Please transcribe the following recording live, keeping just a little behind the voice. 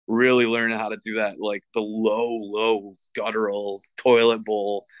really learning how to do that, like the low guttural toilet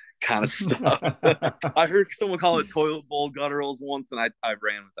bowl kind of stuff. I heard someone call it toilet bowl gutturals once, and I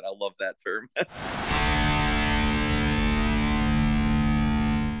ran with it. I love that term.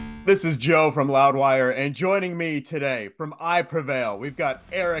 This is Joe from Loudwire, and joining me today from Prevail, we've got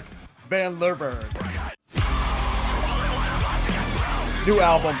Eric Vanlerberghe. New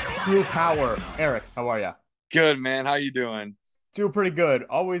album, True Power. Eric, how are you? Good, man. How you doing? Doing pretty good.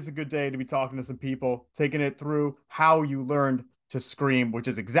 Always a good day to be talking to some people, taking it through how you learned to scream, which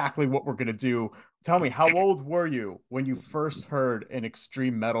is exactly what we're going to do. Tell me, how old were you when you first heard an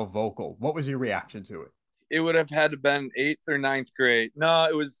extreme metal vocal? What was your reaction to it? It would have had to been eighth or ninth grade. No,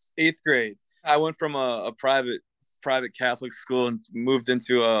 it was eighth grade. I went from a private Catholic school and moved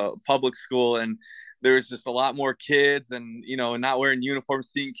into a public school, and there was just a lot more kids, and not wearing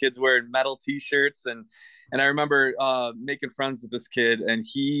uniforms, seeing kids wearing metal T-shirts, and I remember making friends with this kid, and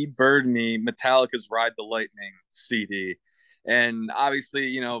he burned me Metallica's "Ride the Lightning" CD, and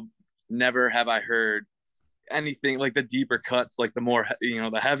obviously, never have I heard anything like the deeper cuts, like the more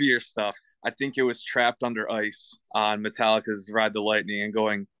the heavier stuff. I think it was Trapped Under Ice on Metallica's "Ride the Lightning" and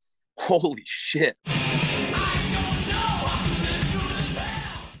going, holy shit.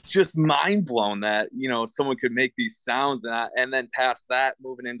 Just mind blown that someone could make these sounds, and then past that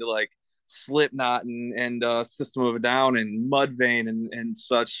moving into like Slipknot and System of a Down and Mudvayne and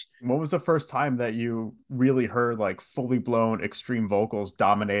such. When was the first time that you really heard like fully blown extreme vocals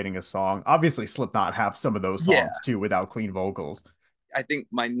dominating a song? Obviously, Slipknot have some of those Yeah, songs too without clean vocals. I think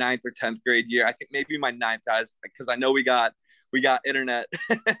my ninth or 10th grade year. I think maybe my ninth, guys, because I know we got internet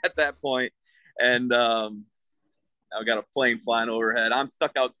at that point, and I got a plane flying overhead. I'm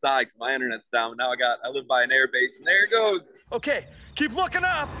stuck outside because my internet's down. Now I live by an air base, and there it goes. Okay, keep looking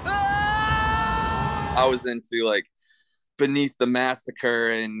up. I was into like Beneath the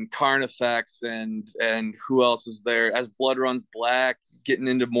Massacre and Carnifex and who else was there? As Blood Runs Black, getting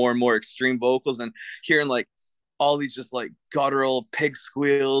into more and more extreme vocals and hearing like all these just like guttural pig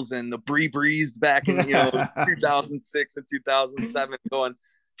squeals and the breeze back in 2006 and 2007, going,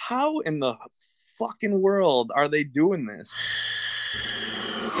 how in the fucking world are they doing this?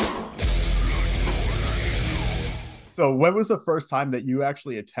 So when was the first time that you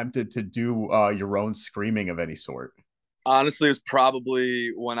actually attempted to do your own screaming of any sort? Honestly, it was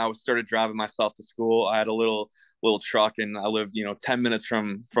probably when I started driving myself to school. I had a little truck, and I lived 10 minutes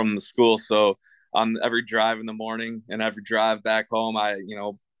from the school. So on every drive in the morning and every drive back home, I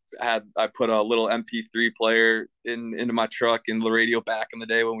put a little MP3 player into my truck and the radio back in the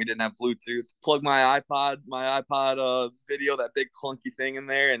day when we didn't have Bluetooth. Plug my iPod video, that big clunky thing in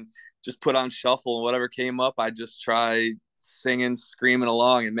there, and just put on shuffle, and whatever came up, I just try singing, screaming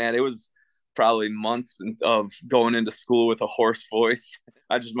along. And man, it was probably months of going into school with a hoarse voice.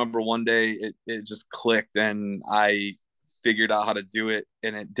 I just remember one day it just clicked, and I figured out how to do it,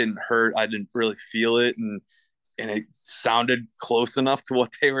 and it didn't hurt. I didn't really feel it, and it sounded close enough to what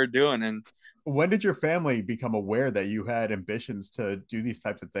they were doing. And When did your family become aware that you had ambitions to do these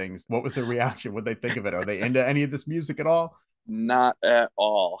types of things? What was their reaction? What they think of it? Are they into any of this music at all? not at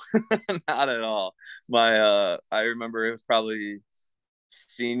all. Not at all. I remember it was probably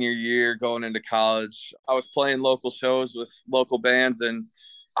senior year going into college. I was playing local shows with local bands, and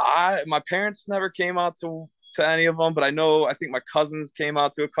my parents never came out to any of them, but I think my cousins came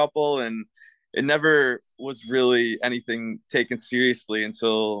out to a couple, and it never was really anything taken seriously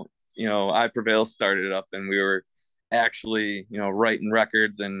until I Prevail started up, and we were actually writing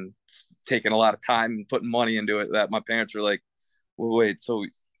records and taking a lot of time and putting money into it, that my parents were like, well, wait, so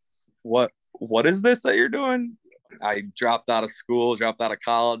what is this that you're doing? I dropped out of school, dropped out of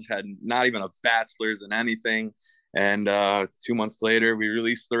college, had not even a bachelor's in anything. And 2 months later, we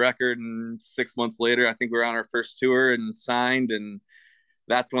released the record. And 6 months later, I think we were on our first tour and signed. And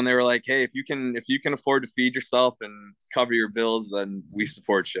that's when they were like, "Hey, if you can afford to feed yourself and cover your bills, then we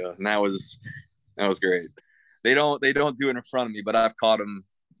support you." And that was great. They don't do it in front of me, but I've caught them,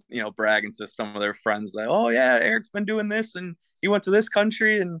 bragging to some of their friends like, "Oh yeah, Eric's been doing this, and he went to this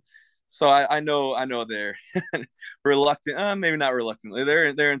country." And so I know they're reluctant, maybe not reluctantly.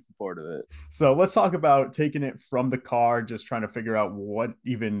 They're in support of it. So let's talk about taking it from the car, just trying to figure out what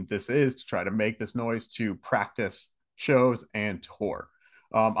even this is to try to make this noise to practice shows and tour.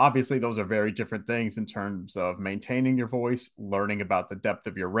 Obviously, those are very different things in terms of maintaining your voice, learning about the depth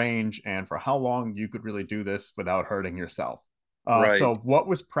of your range, and for how long you could really do this without hurting yourself. Right. So, what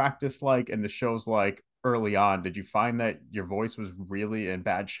was practice like and the shows like early on? Did you find that your voice was really in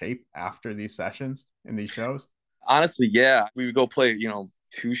bad shape after these sessions in these shows? Honestly, yeah, we would go play,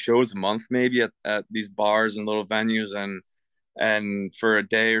 two shows a month maybe at these bars and little venues, and and for a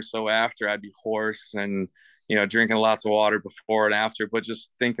day or so after, I'd be hoarse and drinking lots of water before and after, but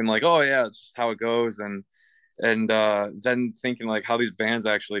just thinking like, oh yeah, it's just how it goes. And then thinking like how these bands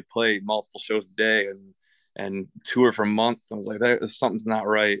actually play multiple shows a day and tour for months. I was like, something's not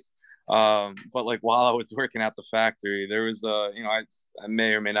right. But like while I was working at the factory, there was I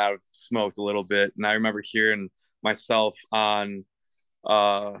may or may not have smoked a little bit, and I remember hearing myself on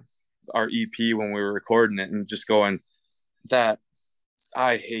uh our EP when we were recording it and just going, that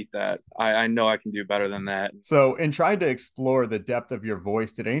I hate that. I know I can do better than that. So, in trying to explore the depth of your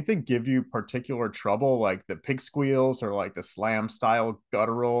voice, did anything give you particular trouble, like the pig squeals or like the slam style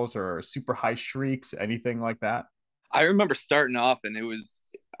gutturals or super high shrieks, anything like that? I remember starting off, and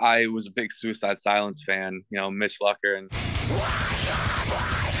I was a big Suicide Silence fan, Mitch Lucker, and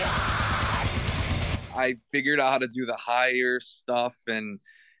I figured out how to do the higher stuff,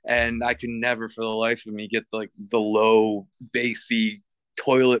 and I could never for the life of me get like the low bassy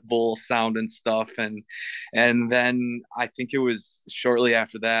toilet bowl sound and stuff. And then I think it was shortly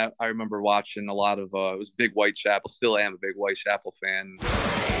after that I remember watching a lot of it was big Whitechapel, still am a big Whitechapel fan.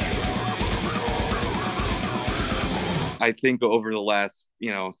 I think over the last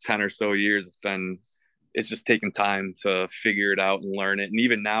 10 or so years it's just taken time to figure it out and learn it. And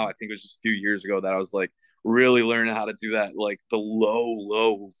even now, I think it was just a few years ago that I was like really learning how to do that, like the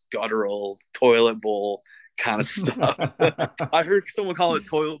low guttural toilet bowl kind of stuff. I heard someone call it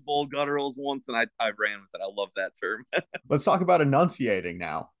toilet bowl gutturals once, and I ran with it. I love that term. Let's talk about enunciating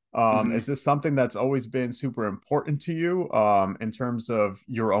now. Is this something that's always been super important to you in terms of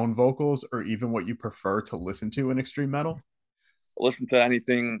your own vocals or even what you prefer to listen to in extreme metal? Listen to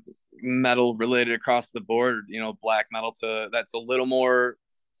anything metal related across the board, black metal to that's a little more,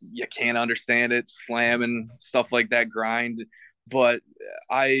 you can't understand it, slam and stuff like that, grind. But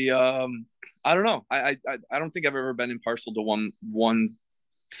I don't know. I don't think I've ever been impartial to one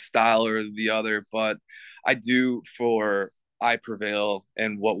style or the other, but I do for I Prevail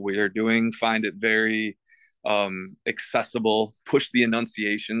and what we're doing find it very accessible, push the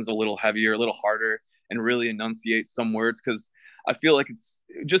enunciations a little heavier, a little harder, and really enunciate some words, because I feel like it's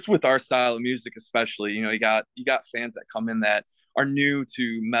just with our style of music, especially, you got fans that come in that are new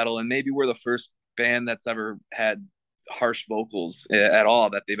to metal, and maybe we're the first band that's ever had harsh vocals at all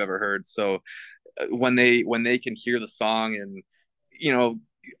that they've ever heard. So when they can hear the song and you know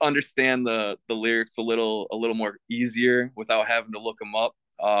understand the lyrics a little more easier without having to look them up,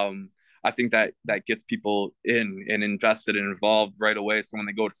 I think that gets people in and invested and involved right away. So when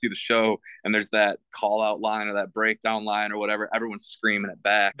they go to see the show and there's that call out line or that breakdown line or whatever, everyone's screaming it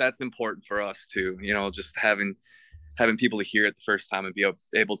back. That's important for us too, just having people to hear it the first time and be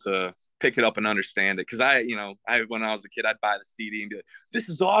able to pick it up and understand it. Because I when I was a kid, I'd buy the CD and be like, "This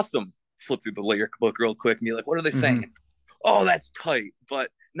is awesome." Flip through the lyric book real quick and be like, "What are they saying?" Oh, that's tight. But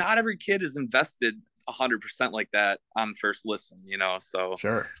not every kid is invested 100% like that on first listen. So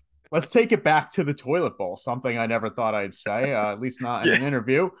Sure. Let's take it back to the toilet bowl. Something I never thought I'd say, at least not in an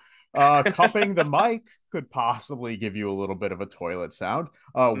interview. Cupping the mic could possibly give you a little bit of a toilet sound.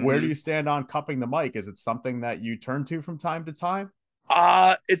 Where do you stand on cupping the mic? Is it something that you turn to from time to time?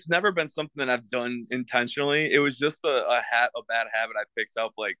 It's never been something that I've done intentionally. It was just a bad habit I picked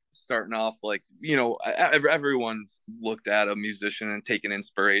up, like starting off, like, everyone's looked at a musician and taken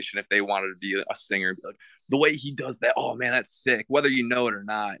inspiration if they wanted to be a singer, like the way he does that. Oh man, that's sick, whether you know it or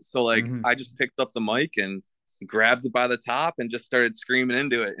not. So like, I just picked up the mic and grabbed it by the top and just started screaming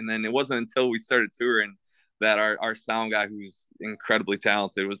into it. And then it wasn't until we started touring that our sound guy, who's incredibly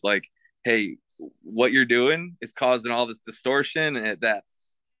talented, was like, "Hey, what you're doing is causing all this distortion, and that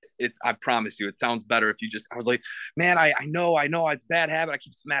I promise you, it sounds better if you just." I was like, "Man, I know it's a bad habit. I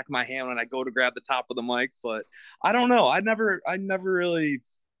keep smacking my hand when I go to grab the top of the mic, but I don't know. I never really.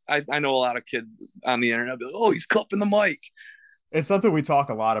 I know a lot of kids on the internet be like, "Oh, he's cupping the mic." It's something we talk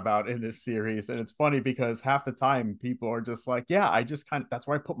a lot about in this series. And it's funny because half the time people are just like, yeah, I just that's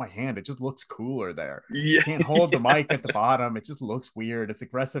where I put my hand. It just looks cooler there. Yeah, I can't hold the mic at the bottom. It just looks weird. It's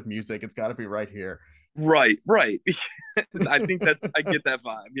aggressive music. It's got to be right here. Right. I think I get that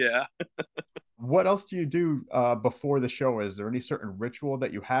vibe. Yeah. What else do you do before the show? Is there any certain ritual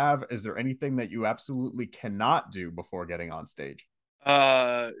that you have? Is there anything that you absolutely cannot do before getting on stage?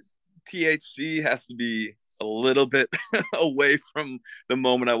 THC has to be a little bit away from the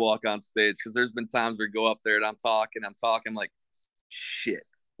moment I walk on stage, because there's been times where we go up there and I'm talking like, shit,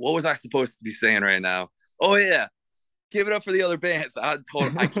 what was I supposed to be saying right now? Oh yeah, give it up for the other bands. I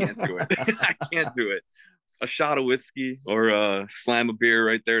can't do it. I can't do it. A shot of whiskey or a slam of beer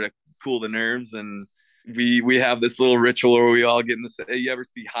right there to cool the nerves. And we have this little ritual where we all get in the. You ever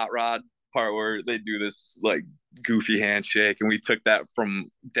see Hot Rod part where they do this like goofy handshake, and we took that from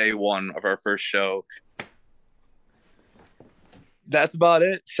day one of our first show. That's about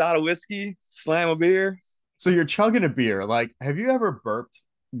it. Shot of whiskey, slam a beer. So you're chugging a beer. Like, have you ever burped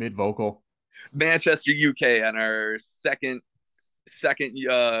mid vocal? Manchester, UK, on our second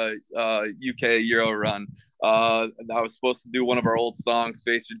UK Euro run. I was supposed to do one of our old songs,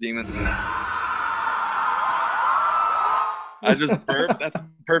 Face Your Demons. I just burped at the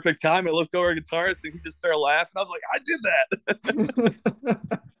perfect time. I looked over at guitarist and he just started laughing. I was like, I did that.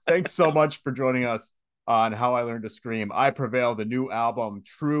 Thanks so much for joining us on How I Learned to Scream. I Prevail, the new album,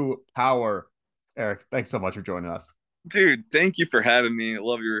 True Power. Eric, thanks so much for joining us. Dude, thank you for having me.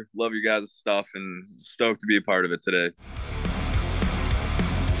 Love your guys' stuff and stoked to be a part of it today.